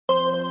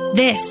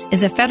This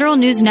is a Federal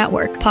News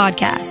Network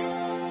podcast.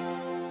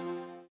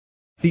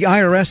 The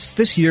IRS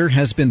this year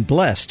has been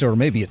blessed, or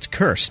maybe it's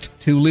cursed,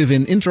 to live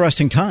in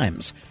interesting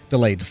times.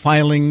 Delayed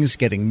filings,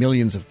 getting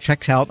millions of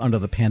checks out under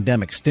the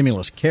Pandemic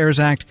Stimulus CARES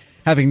Act,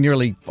 having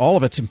nearly all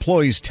of its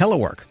employees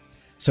telework.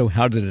 So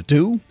how did it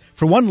do?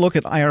 For one look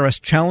at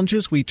IRS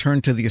challenges, we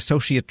turn to the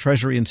Associate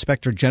Treasury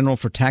Inspector General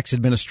for Tax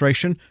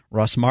Administration,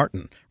 Russ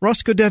Martin.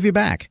 Russ, good to have you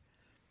back.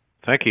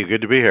 Thank you.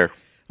 Good to be here.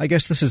 I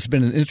guess this has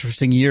been an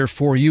interesting year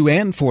for you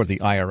and for the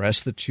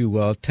IRS that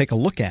you take a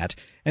look at.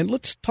 And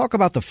let's talk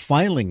about the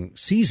filing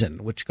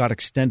season, which got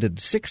extended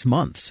 6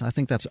 months. I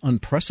think that's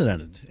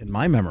unprecedented in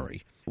my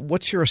memory.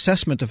 What's your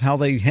assessment of how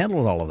they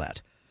handled all of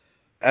that?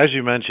 As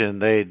you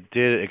mentioned, they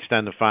did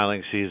extend the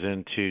filing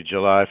season to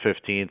July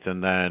 15th,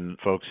 and then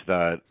folks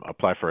that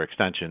apply for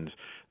extensions,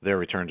 their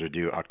returns are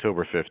due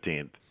October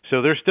 15th.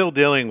 So they're still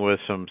dealing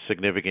with some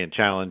significant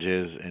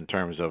challenges in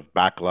terms of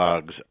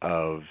backlogs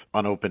of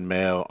unopened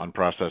mail,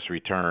 unprocessed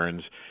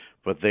returns,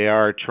 but they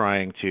are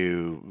trying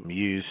to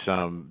use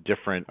some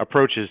different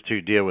approaches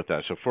to deal with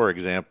that. So, for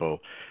example,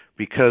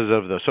 because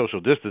of the social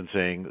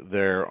distancing,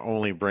 they're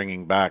only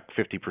bringing back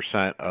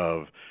 50%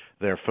 of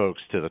their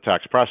folks to the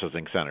tax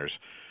processing centers.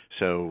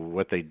 So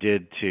what they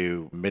did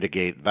to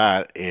mitigate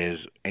that is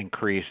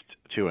increased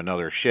to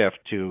another shift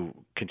to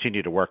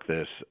continue to work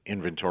this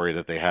inventory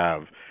that they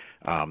have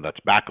that's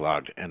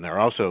backlogged. And they're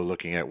also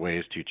looking at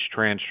ways to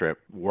transship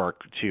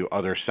work to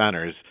other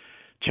centers.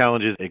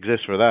 Challenges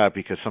exist for that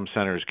because some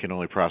centers can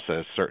only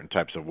process certain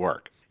types of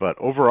work. But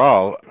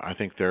overall, I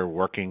think they're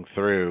working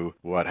through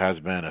what has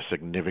been a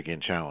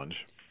significant challenge.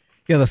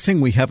 Yeah, the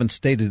thing we haven't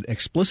stated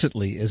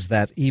explicitly is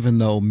that even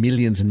though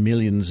millions and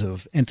millions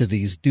of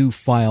entities do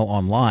file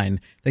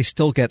online, they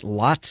still get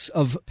lots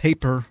of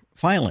paper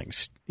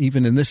filings,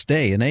 even in this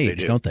day and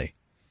age, don't they?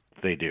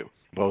 They do,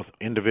 both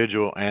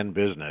individual and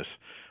business.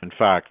 In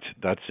fact,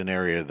 that's an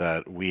area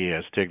that we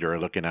as TIGDA are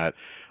looking at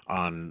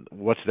on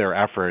what's their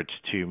efforts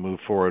to move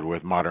forward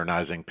with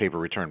modernizing paper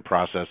return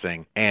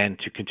processing and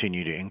to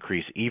continue to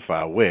increase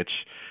e-file, which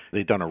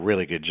they've done a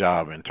really good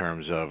job in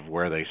terms of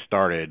where they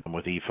started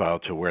with e-file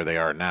to where they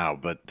are now.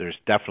 But there's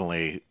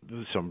definitely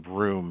some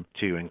room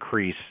to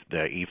increase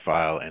the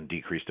e-file and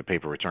decrease the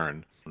paper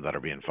return that are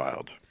being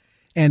filed.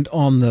 And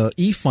on the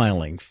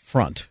e-filing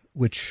front,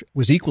 which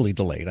was equally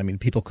delayed, I mean,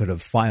 people could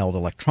have filed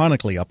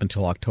electronically up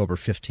until October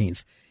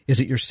 15th. Is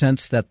it your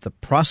sense that the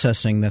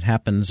processing that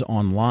happens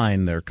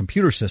online, their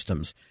computer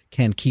systems,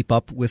 can keep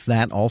up with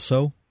that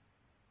also?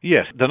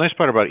 Yes. The nice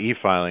part about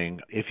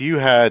e-filing, if you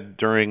had,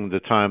 during the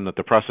time that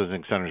the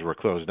processing centers were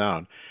closed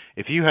down,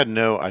 if you had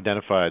no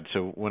identified,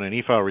 so when an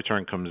e-file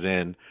return comes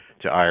in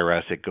to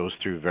IRS, it goes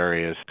through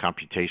various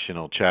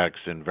computational checks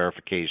and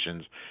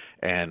verifications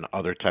and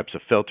other types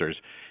of filters.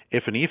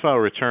 If an e-file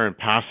return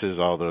passes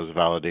all those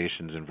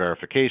validations and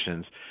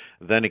verifications,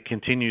 then it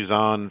continues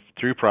on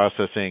through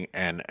processing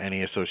and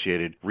any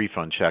associated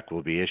refund check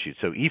will be issued.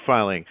 So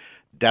e-filing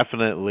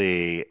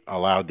definitely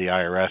allowed the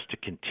IRS to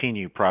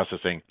continue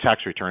processing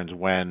tax returns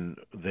when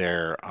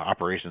their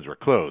operations were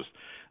closed.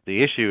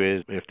 The issue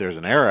is if there's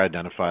an error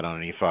identified on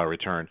an e-file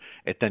return,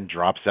 it then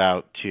drops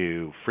out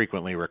to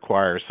frequently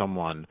require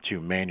someone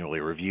to manually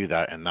review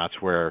that, and that's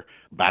where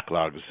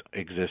backlogs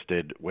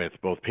existed with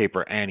both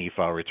paper and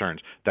e-file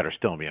returns that are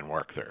still being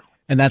worked through.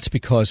 And that's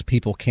because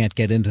people can't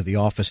get into the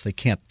office. They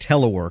can't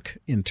telework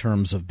in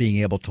terms of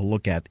being able to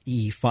look at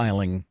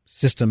e-filing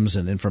systems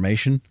and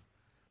information?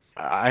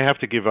 I have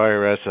to give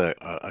IRS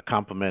a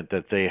compliment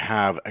that they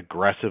have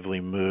aggressively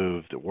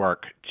moved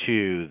work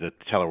to the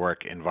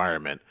telework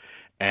environment.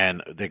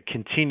 And they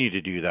continue to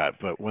do that.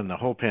 But when the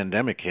whole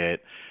pandemic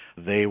hit,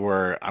 they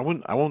were, I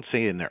won't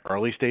say in their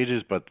early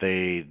stages, but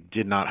they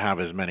did not have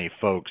as many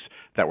folks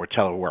that were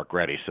telework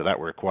ready. So that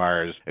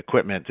requires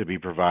equipment to be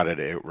provided.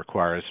 It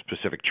requires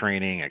specific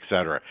training, et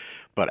cetera.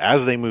 But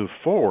as they move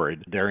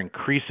forward, they're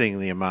increasing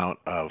the amount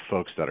of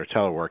folks that are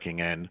teleworking.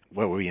 And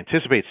what we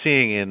anticipate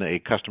seeing in a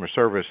customer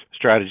service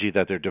strategy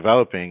that they're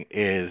developing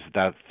is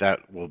that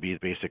will be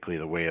basically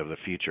the way of the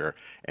future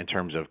in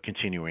terms of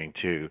continuing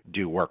to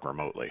do work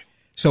remotely.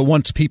 So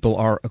once people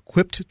are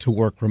equipped to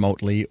work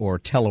remotely or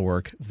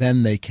telework,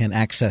 then they can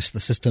access the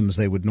systems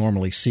they would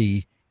normally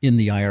see in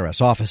the IRS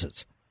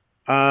offices.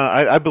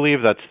 I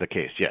believe that's the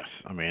case, yes.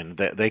 I mean,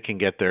 they can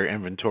get their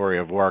inventory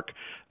of work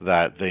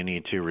that they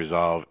need to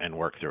resolve and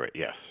work through it,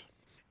 yes.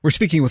 We're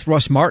speaking with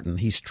Russ Martin.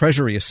 He's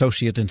Treasury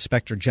Associate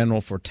Inspector General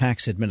for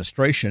Tax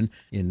Administration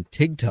in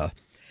TIGTA.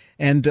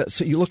 And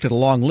so you looked at a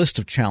long list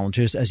of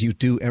challenges, as you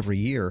do every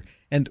year.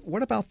 And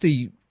what about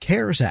the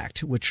CARES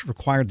Act, which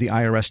required the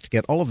IRS to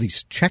get all of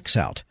these checks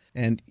out?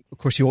 And, of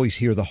course, you always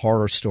hear the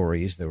horror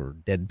stories. There were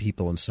dead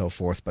people and so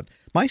forth. But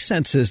my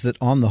sense is that,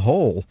 on the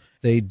whole,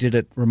 they did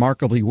it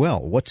remarkably well.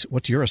 What's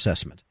your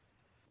assessment?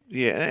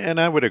 Yeah, and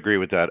I would agree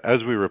with that.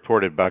 As we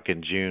reported back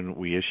in June,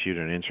 we issued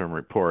an interim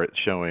report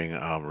showing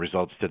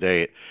results to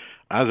date.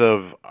 As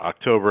of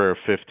October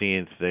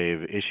 15th,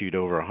 they've issued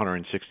over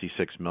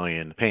 166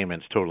 million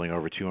payments totaling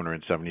over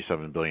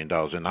 $277 billion.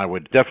 And I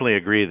would definitely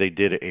agree they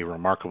did a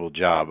remarkable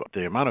job.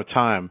 The amount of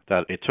time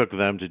that it took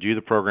them to do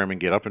the program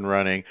and get up and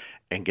running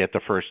and get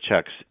the first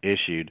checks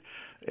issued,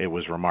 it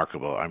was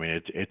remarkable. I mean,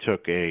 it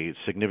took a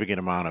significant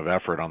amount of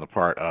effort on the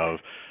part of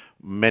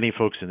many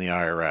folks in the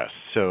IRS.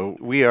 So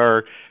we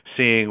are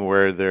seeing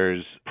where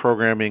there's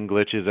programming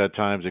glitches at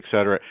times, et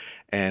cetera.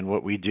 And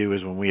what we do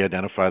is when we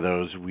identify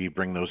those, we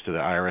bring those to the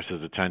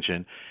IRS's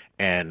attention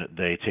and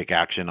they take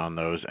action on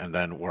those. And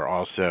then we're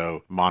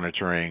also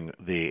monitoring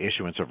the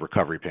issuance of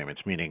recovery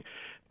payments, meaning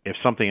if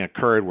something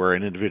occurred where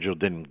an individual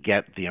didn't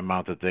get the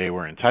amount that they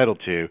were entitled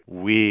to,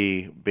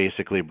 we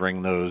basically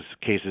bring those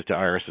cases to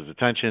IRS's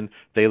attention.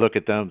 They look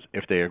at them.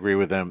 If they agree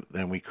with them,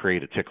 then we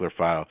create a tickler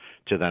file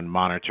to then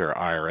monitor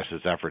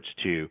IRS's efforts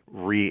to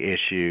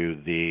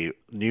reissue the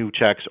new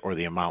checks or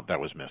the amount that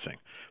was missing.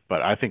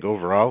 But I think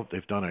overall,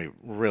 they've done a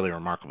really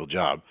remarkable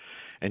job.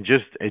 And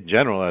just in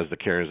general, as the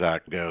CARES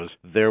Act goes,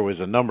 there was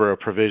a number of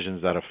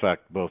provisions that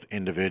affect both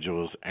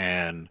individuals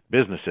and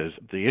businesses.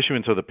 The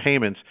issuance of the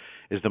payments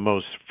is the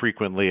most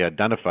frequently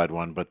identified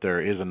one, but there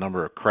is a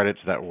number of credits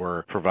that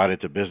were provided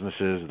to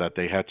businesses that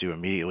they had to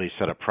immediately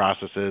set up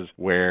processes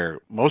where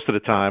most of the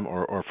time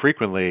or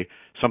frequently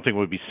something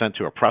would be sent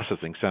to a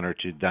processing center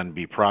to then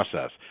be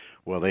processed.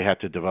 Well, they had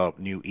to develop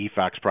new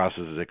eFax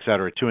processes, et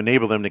cetera, to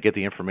enable them to get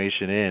the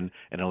information in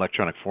an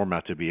electronic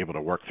format to be able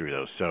to work through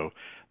those. So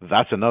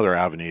that's another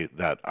avenue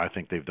that I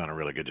think they've done a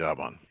really good job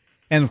on.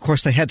 And, of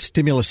course, they had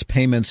stimulus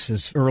payments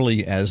as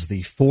early as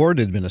the Ford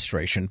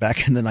administration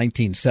back in the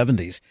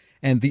 1970s.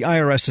 And the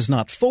IRS is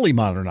not fully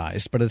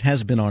modernized, but it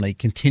has been on a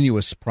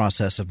continuous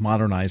process of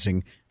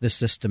modernizing this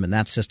system and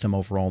that system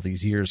over all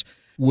these years.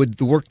 Would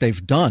the work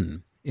they've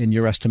done, in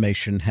your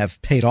estimation, have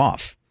paid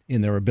off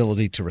in their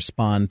ability to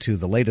respond to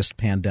the latest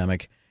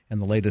pandemic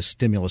and the latest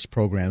stimulus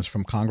programs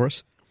from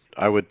Congress?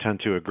 I would tend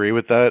to agree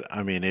with that.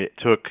 I mean, it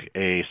took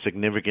a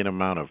significant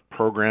amount of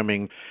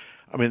programming.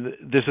 I mean,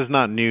 this is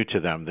not new to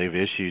them. They've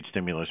issued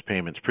stimulus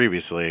payments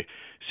previously.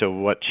 So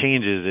what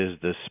changes is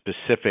the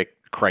specific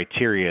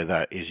criteria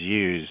that is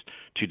used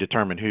to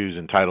determine who's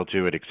entitled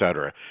to it, et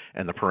cetera,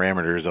 and the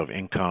parameters of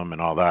income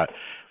and all that.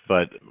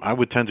 But I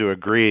would tend to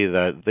agree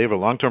that they have a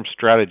long-term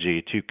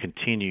strategy to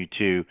continue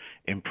to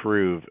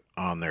improve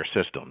on their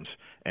systems.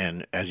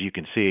 And as you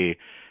can see,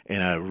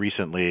 in a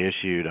recently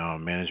issued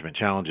management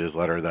challenges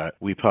letter that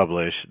we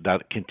published,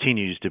 that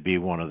continues to be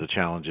one of the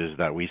challenges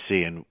that we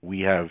see, and we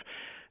have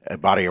a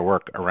body of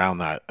work around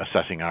that,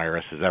 assessing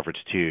IRS's efforts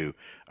to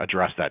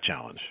address that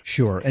challenge.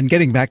 Sure. And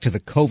getting back to the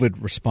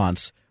COVID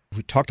response,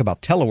 we talked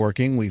about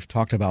teleworking, we've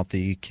talked about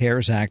the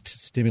CARES Act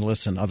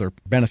stimulus and other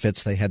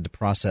benefits they had to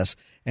process,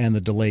 and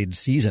the delayed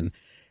season.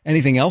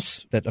 Anything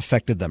else that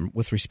affected them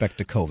with respect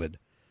to COVID?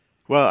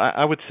 Well,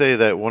 I would say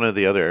that one of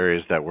the other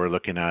areas that we're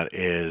looking at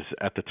is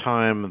at the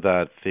time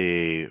that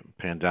the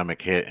pandemic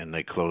hit and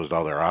they closed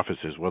all their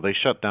offices, well, they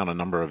shut down a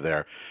number of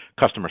their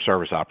customer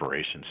service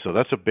operations. So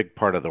that's a big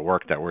part of the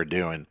work that we're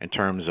doing in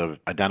terms of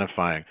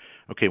identifying,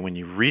 okay, when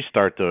you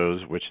restart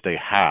those, which they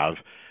have,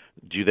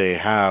 do they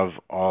have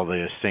all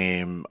the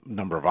same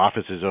number of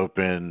offices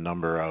open,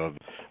 number of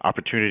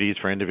opportunities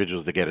for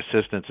individuals to get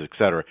assistance, et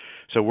cetera?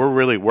 So we're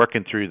really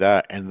working through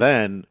that. And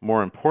then,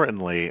 more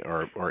importantly,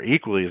 or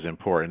equally as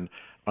important,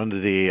 under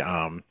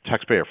the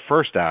Taxpayer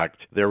First Act,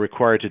 they're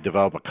required to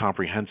develop a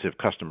comprehensive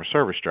customer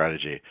service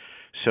strategy.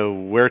 So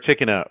we're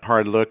taking a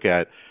hard look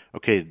at,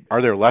 okay,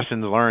 are there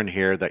lessons learned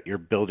here that you're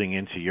building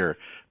into your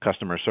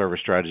customer service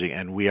strategy?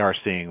 And we are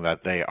seeing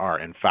that they are,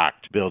 in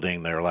fact,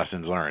 building their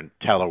lessons learned,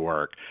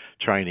 telework,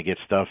 trying to get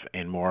stuff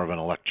in more of an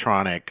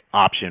electronic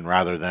option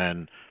rather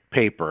than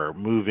paper,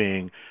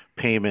 moving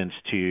payments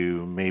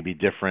to maybe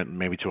to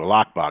a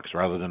lockbox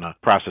rather than a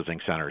processing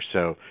center.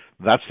 So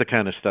that's the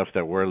kind of stuff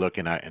that we're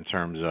looking at in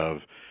terms of,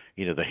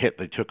 the hit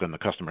they took on the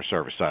customer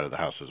service side of the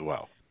house as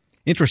well.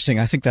 Interesting.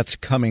 I think that's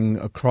coming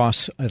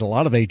across at a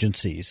lot of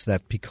agencies,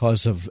 that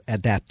because of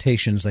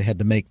adaptations they had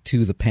to make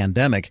to the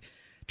pandemic,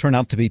 turn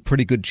out to be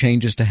pretty good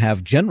changes to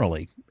have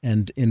generally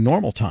and in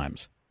normal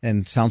times.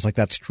 And sounds like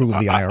that's true of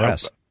the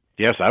IRS.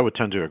 Yes, I would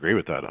tend to agree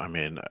with that. I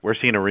mean, we're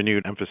seeing a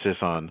renewed emphasis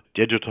on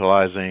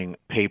digitalizing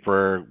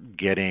paper,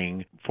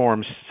 getting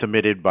forms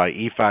submitted by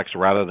eFax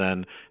rather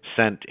than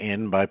sent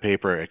in by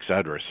paper, et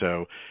cetera.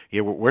 So,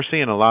 yeah, we're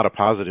seeing a lot of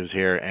positives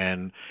here,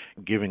 and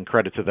giving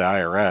credit to the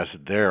IRS,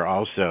 they're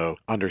also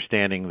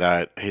understanding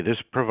that, hey, this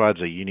provides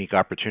a unique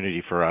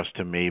opportunity for us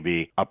to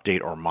maybe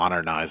update or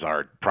modernize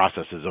our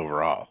processes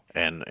overall.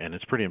 And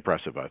it's pretty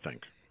impressive, I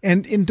think.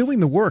 And in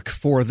doing the work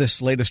for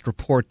this latest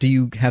report, do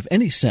you have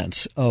any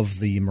sense of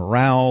the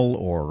morale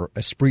or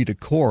esprit de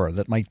corps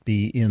that might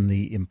be in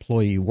the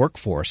employee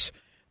workforce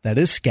that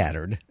is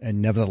scattered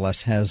and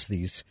nevertheless has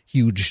these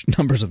huge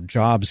numbers of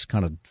jobs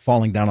kind of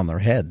falling down on their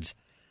heads?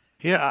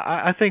 Yeah,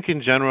 I think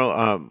in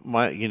general,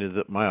 my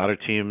audit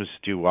teams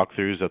do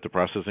walkthroughs at the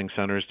processing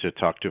centers to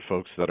talk to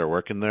folks that are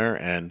working there,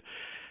 and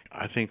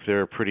I think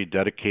they're a pretty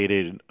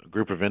dedicated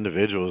group of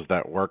individuals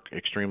that work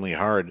extremely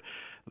hard.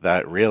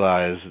 that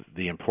realize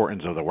the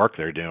importance of the work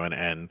they're doing,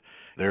 and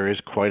there is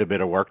quite a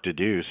bit of work to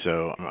do.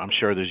 So I'm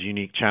sure there's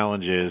unique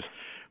challenges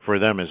for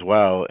them as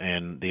well,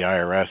 and the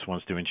IRS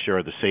wants to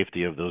ensure the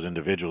safety of those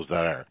individuals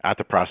that are at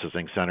the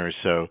processing centers.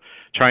 So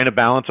trying to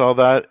balance all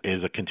that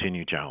is a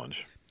continued challenge.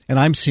 And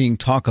I'm seeing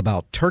talk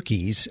about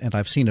turkeys, and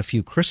I've seen a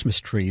few Christmas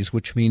trees,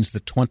 which means the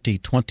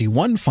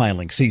 2021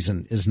 filing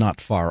season is not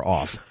far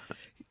off.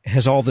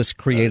 Has all this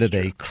created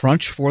a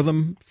crunch for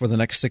them for the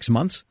next 6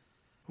 months?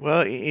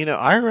 Well,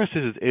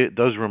 IRS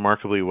does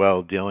remarkably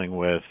well dealing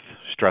with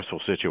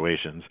stressful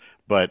situations,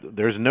 but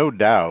there's no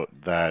doubt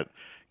that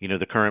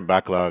the current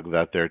backlog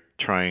that they're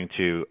trying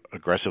to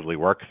aggressively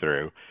work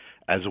through,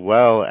 as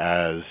well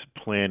as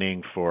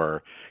planning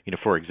for,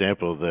 for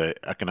example, the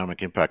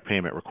economic impact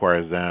payment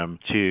requires them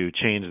to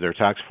change their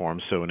tax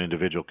forms so an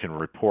individual can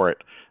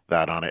report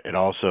that on it. It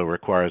also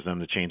requires them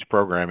to change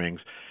programmings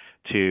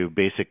to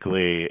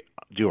basically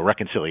do a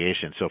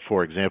reconciliation. So,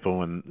 for example,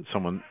 when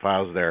someone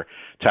files their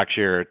tax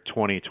year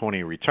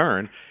 2020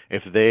 return,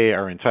 if they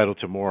are entitled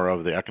to more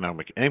of the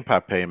economic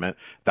impact payment,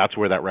 that's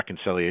where that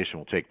reconciliation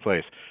will take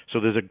place. So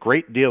there's a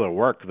great deal of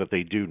work that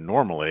they do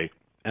normally,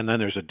 and then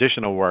there's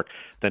additional work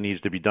that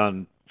needs to be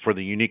done for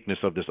the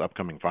uniqueness of this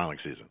upcoming filing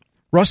season.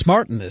 Russ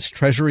Martin is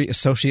Treasury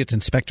Associate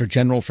Inspector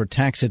General for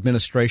Tax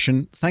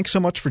Administration. Thanks so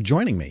much for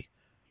joining me.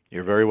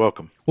 You're very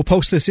welcome. We'll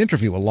post this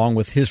interview along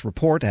with his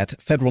report at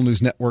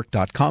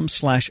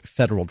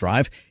federalnewsnetwork.com/Federal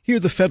Drive. Hear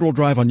the Federal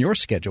Drive on your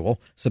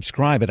schedule.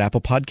 Subscribe at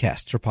Apple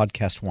Podcasts or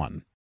Podcast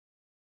One.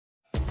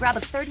 Grab a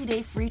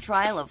 30-day free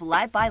trial of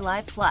Live by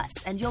Live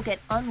Plus, and you'll get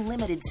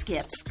unlimited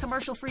skips,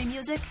 commercial-free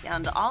music,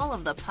 and all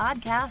of the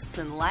podcasts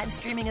and live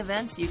streaming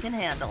events you can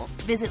handle.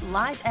 Visit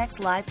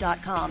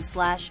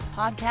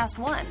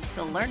livexlive.com/podcast1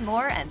 to learn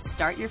more and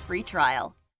start your free trial.